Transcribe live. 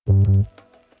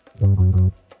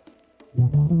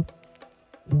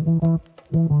On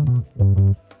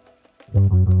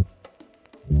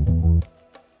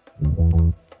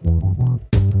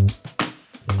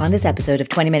this episode of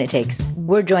 20 Minute Takes,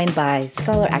 we're joined by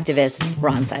scholar activist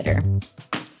Ron Sider.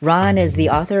 Ron is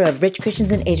the author of Rich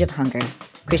Christians in Age of Hunger.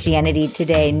 Christianity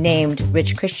Today named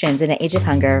Rich Christians in an Age of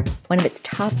Hunger one of its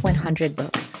top 100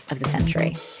 books of the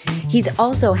century. He's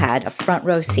also had a front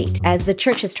row seat as the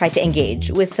church has tried to engage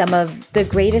with some of the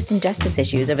greatest injustice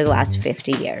issues over the last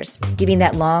 50 years. Giving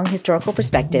that long historical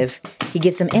perspective, he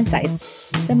gives some insights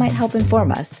that might help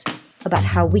inform us about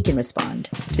how we can respond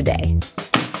today.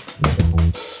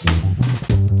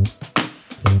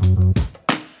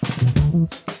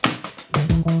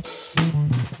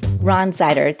 Ron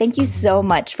Sider, thank you so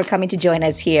much for coming to join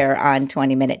us here on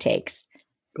 20 Minute Takes.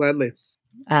 Gladly.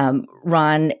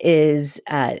 Ron is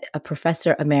a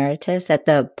professor emeritus at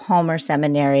the Palmer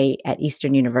Seminary at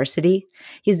Eastern University.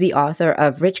 He's the author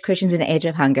of Rich Christians in an Age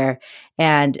of Hunger.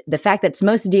 And the fact that's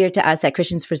most dear to us at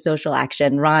Christians for Social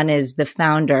Action, Ron is the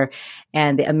founder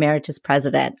and the emeritus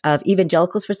president of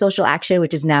Evangelicals for Social Action,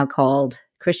 which is now called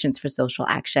Christians for Social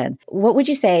Action. What would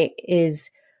you say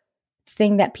is the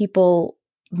thing that people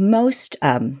most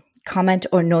comment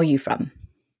or know you from?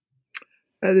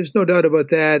 There's no doubt about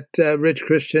that. Rich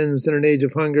Christians in an Age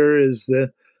of Hunger is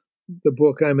the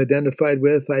book I'm identified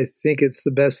with. I think it's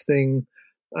the best thing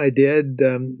I did.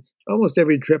 Almost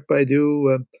every trip I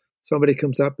do, somebody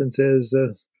comes up and says,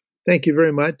 thank you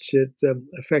very much. It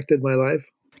affected my life.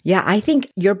 Yeah, I think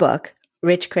your book,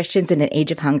 Rich Christians in an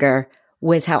Age of Hunger,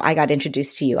 was how I got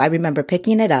introduced to you. I remember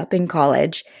picking it up in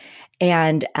college,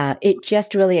 and it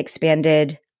just really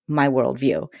expanded my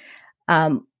worldview.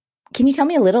 Can you tell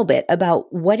me a little bit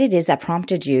about what it is that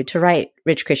prompted you to write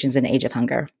Rich Christians in an Age of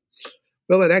Hunger?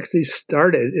 Well, it actually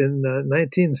started in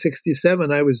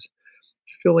 1967. I was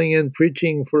filling in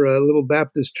preaching for a little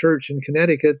Baptist church in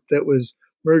Connecticut that was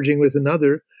merging with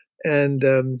another. And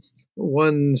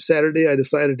one Saturday, I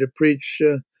decided to preach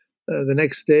the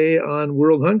next day on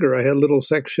world hunger. I had a little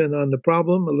section on the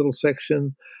problem, a little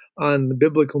section on the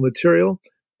biblical material.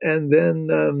 And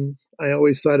then I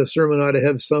always thought a sermon ought to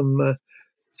have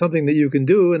something that you can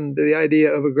do. And the idea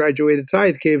of a graduated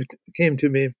tithe came to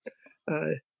me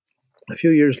a few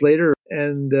years later.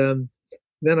 And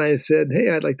then I said, hey,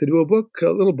 I'd like to do a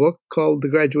little book called The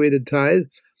Graduated Tithe.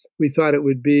 We thought it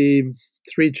would be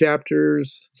 3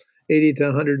 chapters, 80 to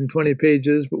 120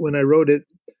 pages. But when I wrote it,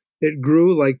 it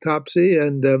grew like Topsy.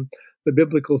 And the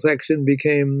biblical section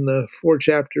became 4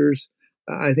 chapters.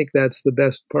 I think that's the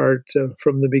best part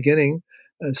from the beginning,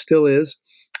 still is.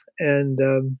 And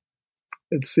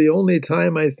it's the only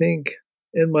time, I think,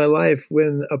 in my life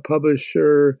when a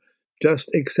publisher just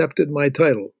accepted my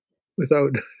title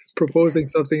without proposing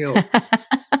something else.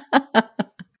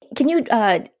 Can you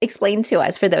explain to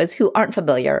us, for those who aren't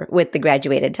familiar with the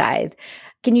graduated tithe,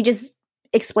 can you just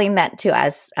explain that to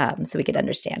us so we could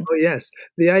understand? Oh, yes.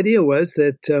 The idea was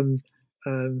that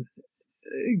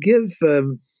give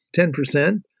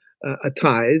 10% a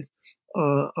tithe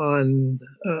on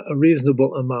a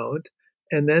reasonable amount.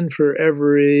 And then for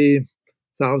every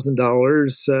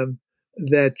 $1,000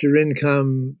 that your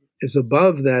income is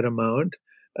above that amount,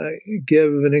 give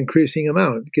an increasing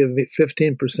amount. Give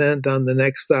 15% on the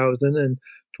next 1,000 and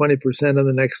 20% on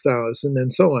the next 1,000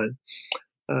 and so on.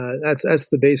 That's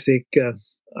the basic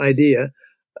idea.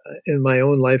 In my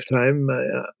own lifetime,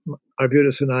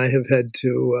 Arbutus and I have had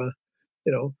to,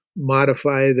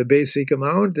 modify the basic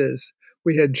amount as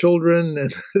we had children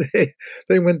and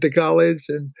they went to college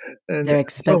and they're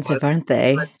expensive, so aren't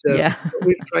they? But, yeah.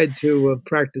 We've tried to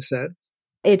practice that.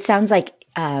 It sounds like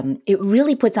it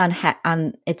really puts on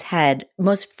its head.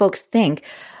 Most folks think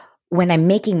when I'm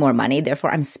making more money,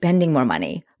 therefore I'm spending more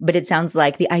money. But it sounds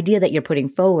like the idea that you're putting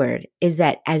forward is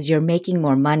that as you're making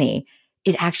more money,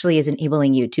 it actually is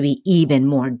enabling you to be even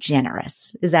more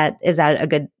generous. Is that a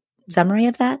good summary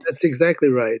of that? That's exactly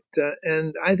right.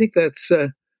 And I think that's, I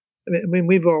mean,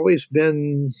 we've always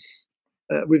been,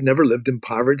 we've never lived in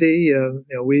poverty.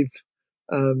 We've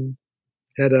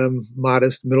had a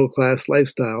modest middle-class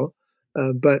lifestyle,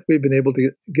 but we've been able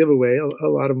to give away a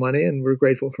lot of money, and we're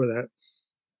grateful for that.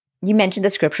 You mentioned the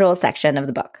scriptural section of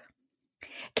the book.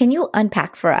 Can you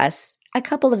unpack for us a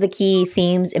couple of the key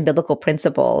themes and biblical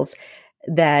principles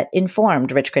that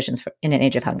informed Rich Christians in an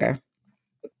Age of Hunger?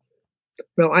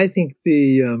 Well, I think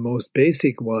the most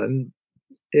basic one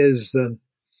is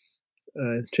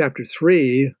chapter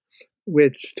 3,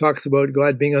 which talks about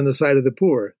God being on the side of the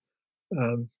poor.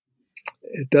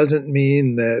 It doesn't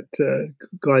mean that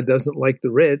God doesn't like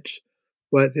the rich,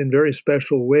 but in very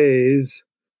special ways,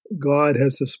 God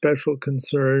has a special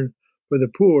concern for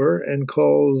the poor and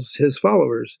calls his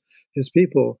followers, his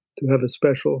people, to have a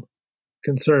special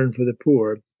concern for the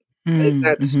poor. I think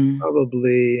that's Mm-hmm.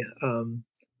 probably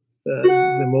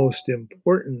the most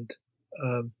important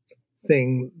um,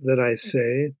 thing that I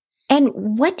say. And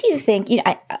what do you think?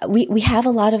 We have a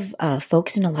lot of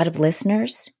folks and a lot of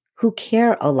listeners who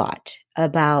care a lot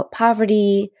about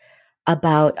poverty,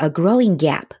 about a growing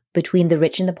gap between the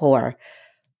rich and the poor.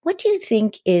 What do you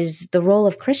think is the role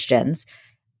of Christians?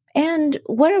 And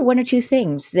what are one or two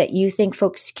things that you think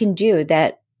folks can do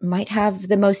that might have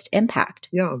the most impact?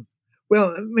 Yeah.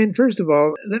 Well, I mean, first of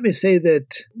all, let me say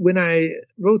that when I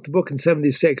wrote the book in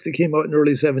 76, it came out in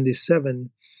early 77.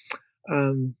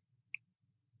 Um,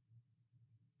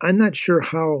 I'm not sure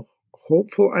how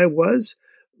hopeful I was,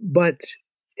 but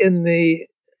in the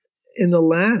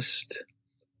last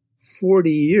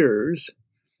 40 years,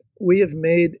 we have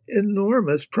made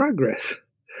enormous progress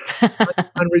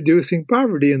on reducing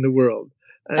poverty in the world.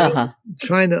 I mean, Uh-huh.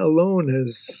 China alone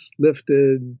has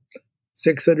lifted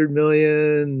 600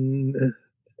 million,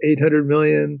 800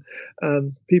 million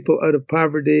people out of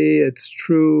poverty. It's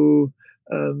true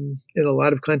in a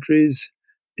lot of countries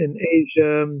in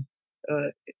Asia. Uh,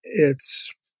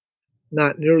 it's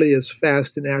not nearly as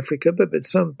fast in Africa, but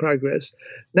some progress.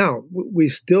 Now, we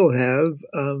still have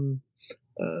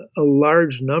a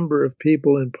large number of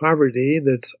people in poverty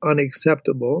that's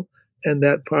unacceptable, and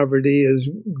that poverty is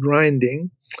grinding.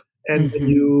 And when Mm-hmm.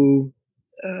 you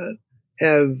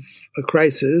have a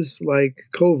crisis like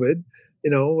COVID,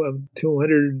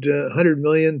 100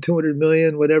 million, 200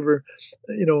 million, whatever,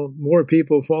 more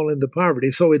people fall into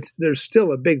poverty. So there's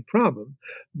still a big problem,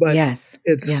 but Yes.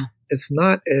 Yeah. it's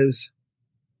not as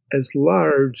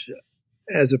large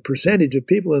as a percentage of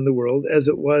people in the world as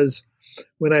it was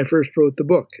when I first wrote the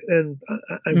book. And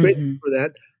I'm grateful Mm-hmm. for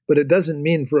that, but it doesn't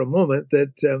mean for a moment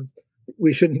that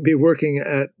we shouldn't be working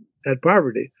at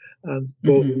poverty,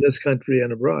 both Mm-hmm. in this country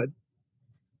and abroad.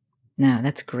 No,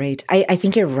 that's great. I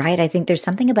think you're right. I think there's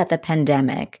something about the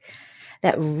pandemic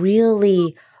that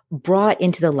really brought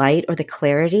into the light or the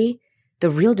clarity the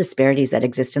real disparities that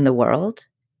exist in the world.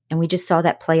 And we just saw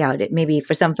that play out. It maybe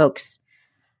for some folks,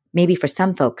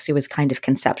 it was kind of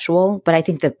conceptual, but I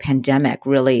think the pandemic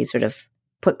really sort of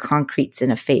put concretes in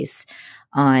a face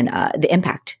on the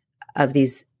impact of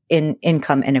these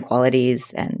income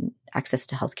inequalities and access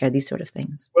to healthcare, these sort of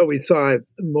things. Well, we saw it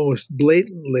most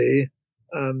blatantly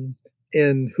um,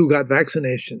 in who got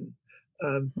vaccination.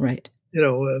 Um, Right. you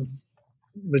know,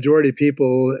 majority of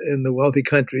people in the wealthy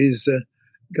countries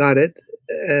got it,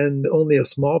 and only a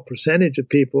small percentage of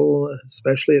people,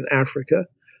 especially in Africa,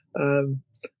 um,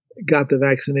 got the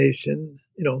vaccination.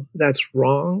 That's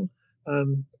wrong.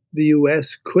 The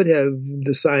U.S. could have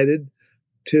decided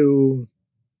to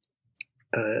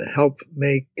help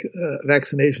make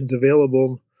vaccinations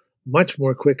available much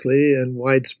more quickly and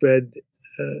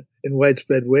in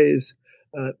widespread ways.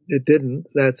 It didn't.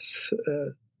 That's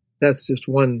just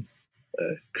one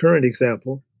current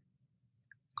example.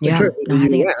 In Yeah. terms of No, the I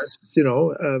think it's,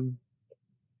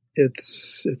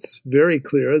 U.S., it's very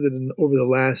clear that over the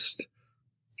last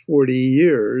 40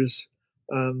 years,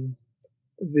 um,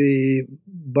 the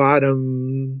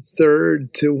bottom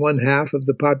third to one half of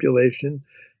the population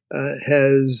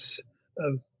has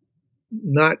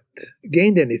not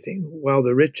gained anything, while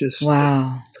the richest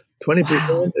wow. 20%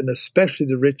 Wow. and especially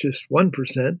the richest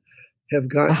 1% have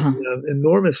gotten Uh-huh.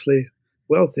 enormously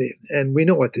wealthy. And we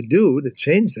know what to do to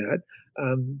change that.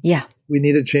 Yeah. We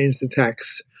need to change the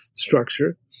tax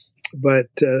structure, but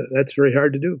that's very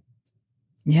hard to do.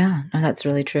 Yeah. No, that's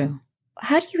really true.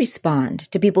 How do you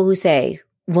respond to people who say,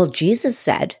 well, Jesus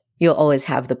said you'll always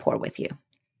have the poor with you?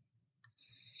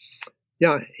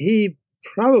 Yeah, he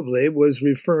probably was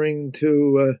referring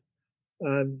to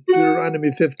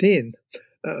Deuteronomy 15,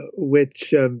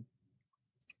 which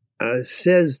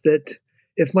says that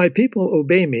if my people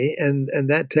obey me, and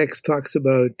that text talks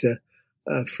about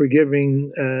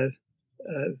forgiving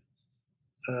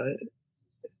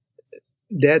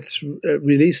debts,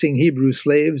 releasing Hebrew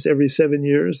slaves every 7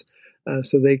 years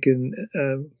so they can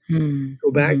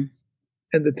go back. Mm-hmm.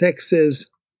 And the text says,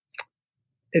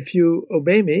 if you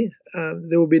obey me,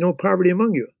 there will be no poverty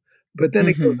among you. But then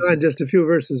it goes Mm-hmm. on just a few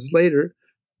verses later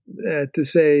to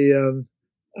say, um,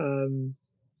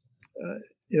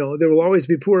 there will always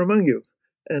be poor among you.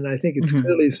 And I think it's Mm-hmm.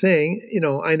 clearly saying,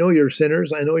 I know you're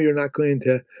sinners. I know you're not going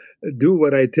to do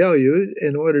what I tell you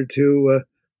in order to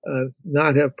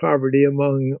not have poverty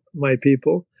among my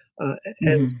people.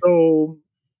 And Mm-hmm. so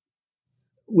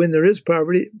when there is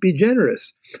poverty, be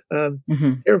generous,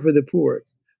 Mm-hmm. care for the poor.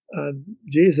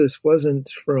 Jesus wasn't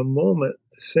for a moment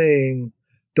saying,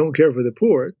 don't care for the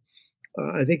poor.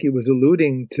 I think he was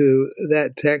alluding to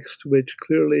that text, which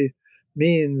clearly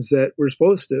means that we're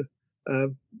supposed to uh,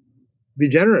 be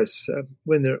generous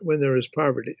when there is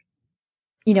poverty.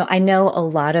 I know a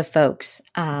lot of folks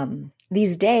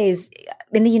these days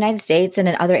in the United States and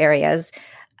in other areas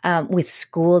with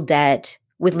school debt,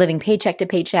 with living paycheck to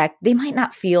paycheck, they might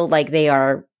not feel like they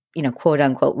are, quote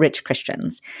unquote, rich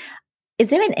Christians. Is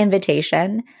there an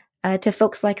invitation to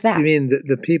folks like that? You mean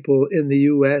the people in the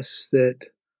U.S.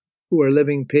 who are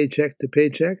living paycheck to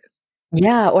paycheck?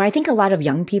 Yeah, or I think a lot of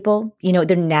young people,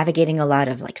 they're navigating a lot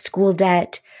of like school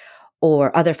debt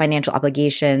or other financial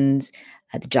obligations.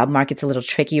 The job market's a little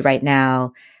tricky right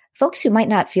now. Folks who might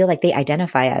not feel like they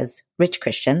identify as rich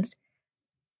Christians.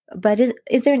 But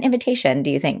is there an invitation,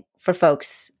 do you think, for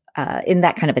folks in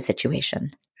that kind of a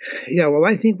situation? Yeah, well,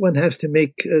 I think one has to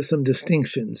make some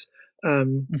distinctions.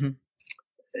 Mm-hmm.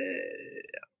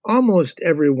 Almost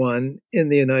everyone in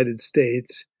the United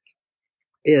States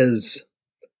is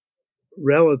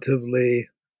relatively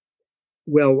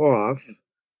well off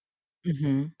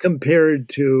compared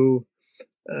to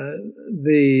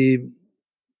the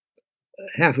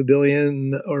 500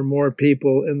 million or more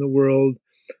people in the world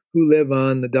who live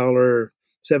on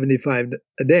 $1.75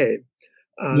 a day.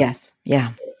 Yes,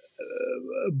 yeah.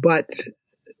 But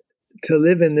to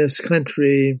live in this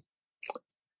country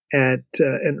and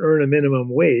earn a minimum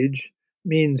wage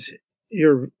means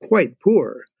you're quite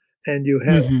poor and you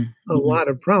have a lot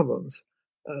of problems.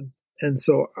 And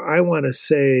so I want to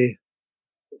say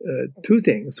two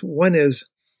things. One is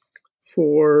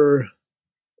for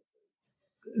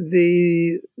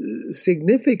the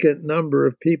significant number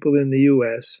of people in the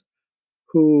U.S.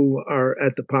 who are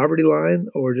at the poverty line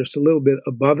or just a little bit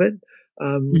above it,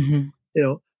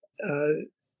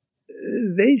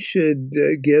 they should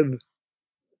give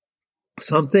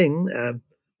something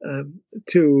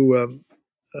to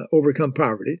overcome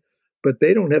poverty, but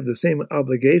they don't have the same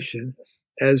obligation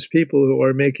as people who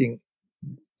are making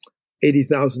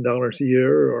 $80,000 a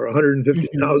year or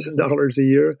 $150,000 a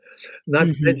year, not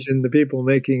to mention the people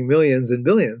making millions and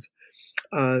billions.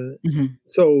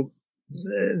 So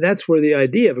that's where the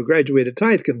idea of a graduated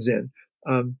tithe comes in.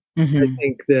 I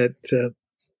think that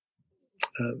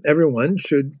everyone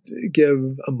should give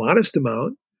a modest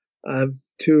amount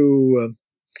to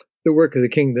the work of the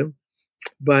kingdom,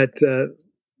 but the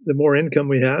more income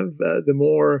we have,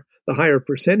 the higher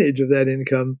percentage of that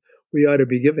income we ought to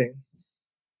be giving.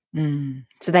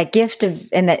 So that gift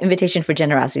and that invitation for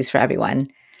generosity is for everyone,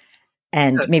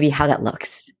 and maybe how that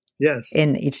looks. Yes.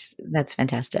 In each, that's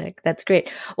fantastic. That's great.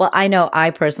 Well, I know I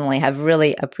personally have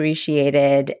really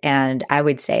appreciated, and I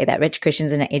would say that Rich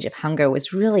Christians in an Age of Hunger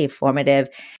was really formative.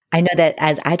 I know that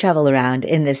as I travel around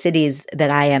in the cities that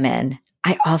I am in,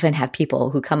 I often have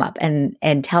people who come up and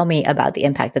tell me about the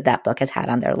impact that book has had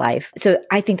on their life. So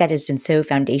I think that has been so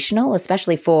foundational,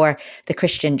 especially for the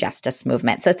Christian justice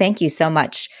movement. So thank you so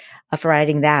much for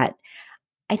writing that.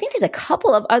 I think there's a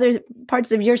couple of other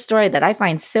parts of your story that I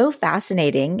find so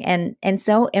fascinating and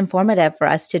so informative for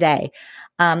us today.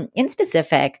 In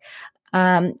specific,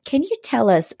 can you tell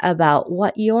us about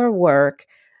what your work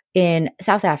in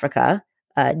South Africa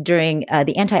during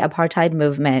the anti-apartheid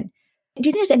movement, do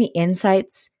you think there's any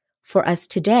insights for us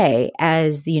today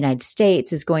as the United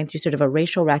States is going through sort of a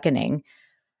racial reckoning?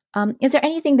 Is there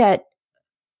anything that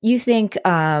you think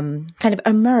kind of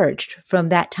emerged from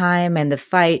that time and the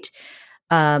fight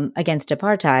against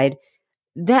apartheid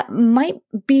that might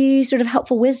be sort of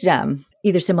helpful wisdom,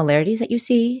 either similarities that you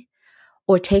see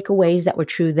or takeaways that were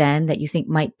true then that you think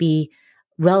might be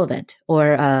relevant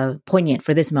or poignant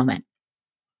for this moment?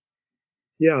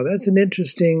 Yeah, that's an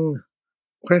interesting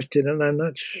question, and I'm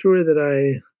not sure that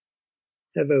I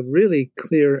have a really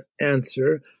clear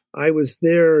answer. I was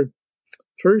there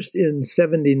first in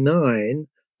 1979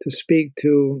 to speak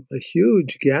to a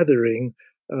huge gathering,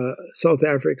 South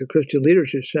Africa Christian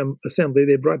Leadership Assembly.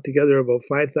 They brought together about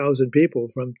 5,000 people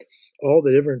from all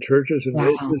the different churches and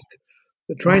races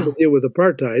trying to deal with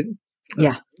apartheid.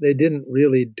 They didn't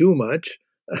really do much.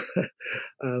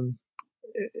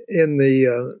 In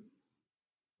the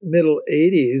middle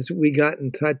 80s, we got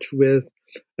in touch with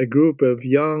a group of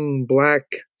young Black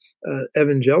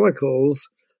evangelicals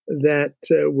that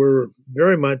were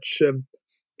very much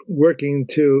working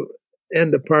to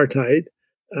end apartheid.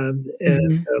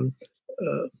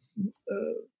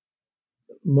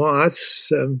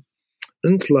 Moss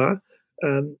Untla,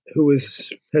 who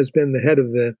has been the head of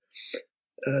the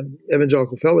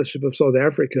Evangelical Fellowship of South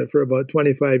Africa for about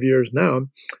 25 years now,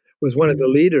 was one of the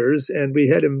leaders, and we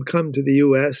had him come to the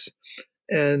U.S.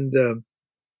 and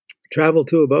travel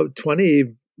to about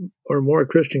 20 or more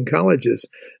Christian colleges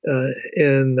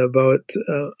in about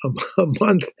a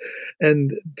month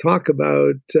and talk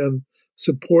about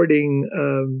supporting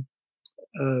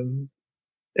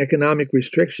economic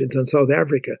restrictions on South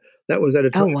Africa. That was at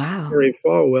a Oh, time wow. Jerry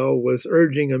Falwell was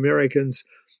urging Americans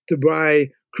to buy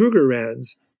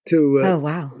Krugerrands to Oh,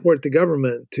 wow. support the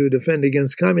government to defend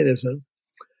against communism.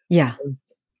 Yeah.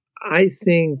 I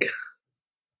think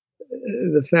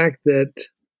the fact that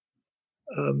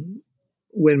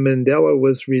when Mandela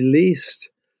was released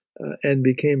and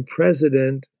became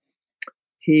president,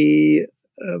 he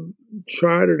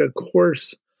charted a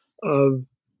course of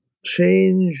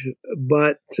change,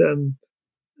 but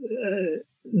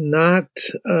not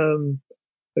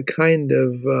a kind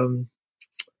of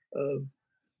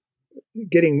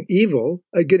getting equal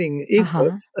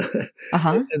Uh-huh.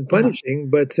 Uh-huh. and punishing,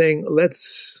 but saying,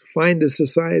 let's find a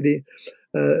society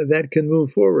that can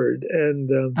move forward. And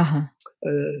Uh-huh.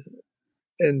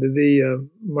 the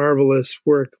marvelous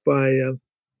work by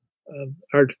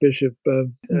Archbishop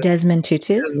Desmond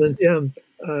Tutu. Desmond,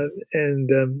 and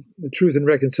the Truth and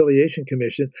Reconciliation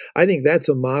Commission. I think that's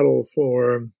a model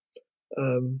for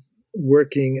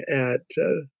working at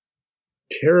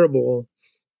terrible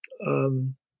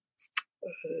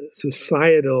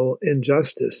societal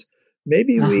injustice.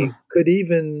 Maybe we could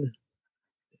even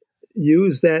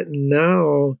use that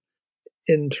now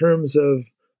in terms of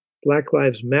Black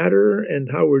Lives Matter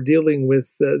and how we're dealing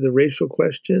with the racial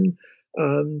question.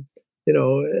 I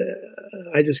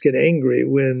just get angry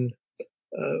when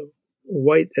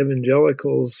white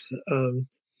evangelicals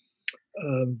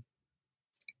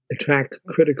attack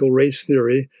critical race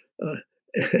theory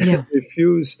and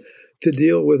refuse to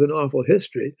deal with an awful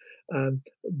history.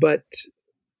 But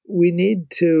we need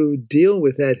to deal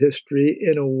with that history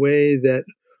in a way that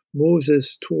moves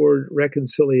us toward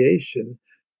reconciliation.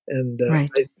 And I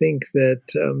think that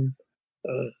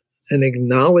an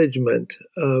acknowledgement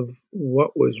of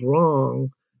what was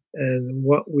wrong and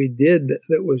what we did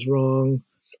that was wrong,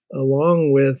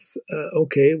 along with,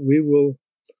 okay, we will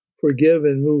forgive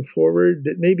and move forward,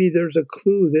 that maybe there's a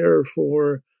clue there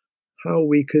for how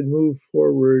we could move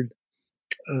forward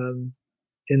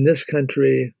in this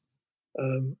country,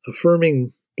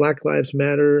 affirming Black Lives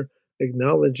Matter,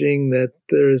 acknowledging that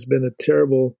there has been a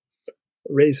terrible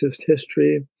racist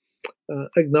history,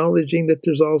 acknowledging that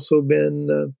there's also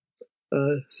been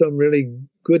some really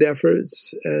good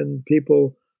efforts, and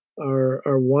people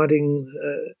are wanting,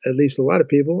 at least a lot of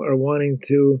people are wanting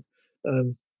to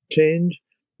change.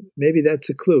 Maybe that's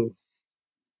a clue.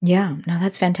 Yeah, no,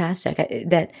 that's fantastic.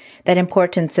 That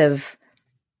importance of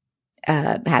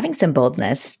having some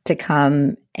boldness to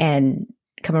come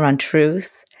around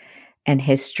truth and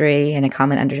history and a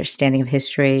common understanding of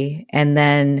history, and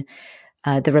then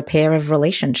the repair of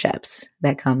relationships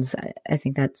that comes. I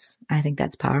think that's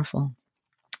powerful.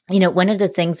 One of the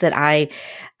things that I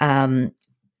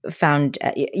found,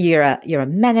 you're a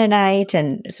Mennonite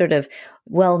and sort of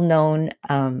well known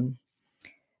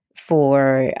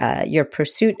for your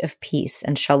pursuit of peace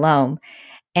and shalom.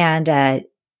 And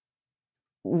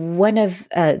one of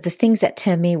the things that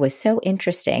to me was so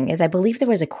interesting is I believe there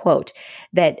was a quote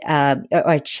that,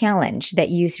 or a challenge that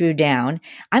you threw down.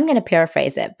 I'm going to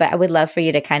paraphrase it, but I would love for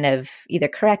you to kind of either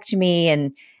correct me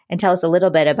and tell us a little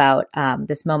bit about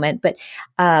this moment. But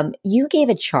you gave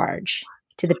a charge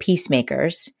to the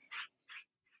peacemakers,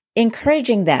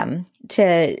 encouraging them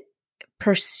to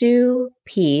pursue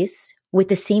peace with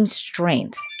the same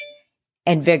strength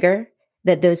and vigor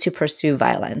that those who pursue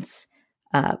violence.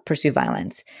 The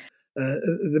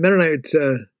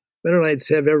Mennonites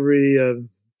have every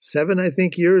 7, I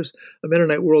think, years a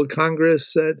Mennonite World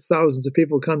Congress that thousands of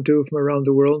people come to from around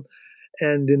the world.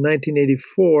 And in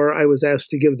 1984, I was asked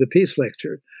to give the peace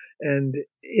lecture. And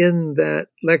in that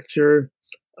lecture,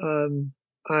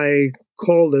 I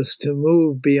called us to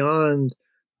move beyond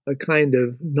a kind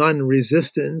of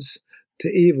non-resistance to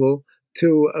evil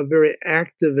to a very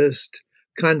activist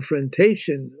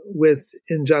confrontation with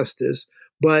injustice,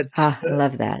 but I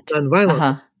love that.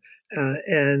 nonviolent.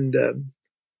 And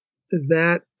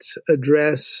that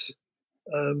address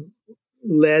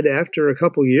led, after a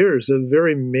couple years of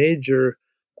very major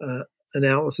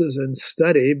analysis and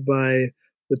study by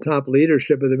the top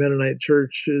leadership of the Mennonite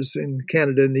churches in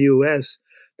Canada and the U.S.,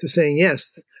 to saying,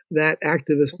 yes, that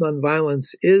activist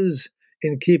nonviolence is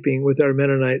in keeping with our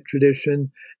Mennonite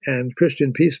tradition, and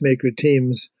Christian peacemaker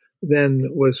teams then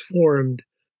was formed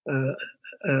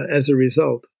as a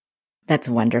result. That's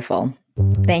wonderful.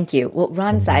 Thank you. Well,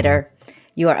 Ron Sider,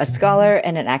 you are a scholar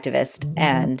and an activist,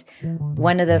 and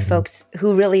one of the folks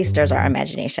who really stirs our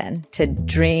imagination to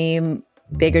dream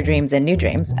bigger dreams and new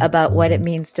dreams about what it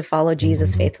means to follow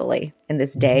Jesus faithfully in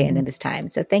this day and in this time.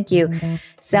 So thank you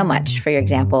so much for your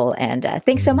example, and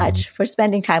thanks so much for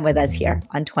spending time with us here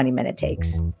on 20 Minute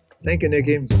Takes. Thank you,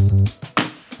 Nikki.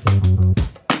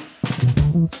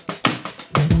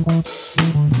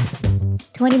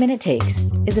 20 Minute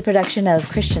Takes is a production of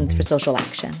Christians for Social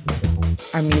Action.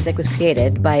 Our music was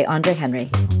created by Andre Henry,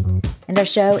 and our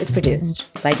show is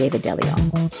produced by David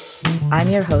DeLeon. I'm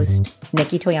your host,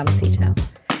 Nikki Toyamasito,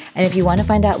 and if you want to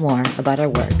find out more about our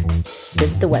work,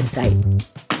 visit the website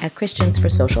at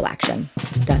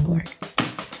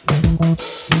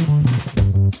christiansforsocialaction.org.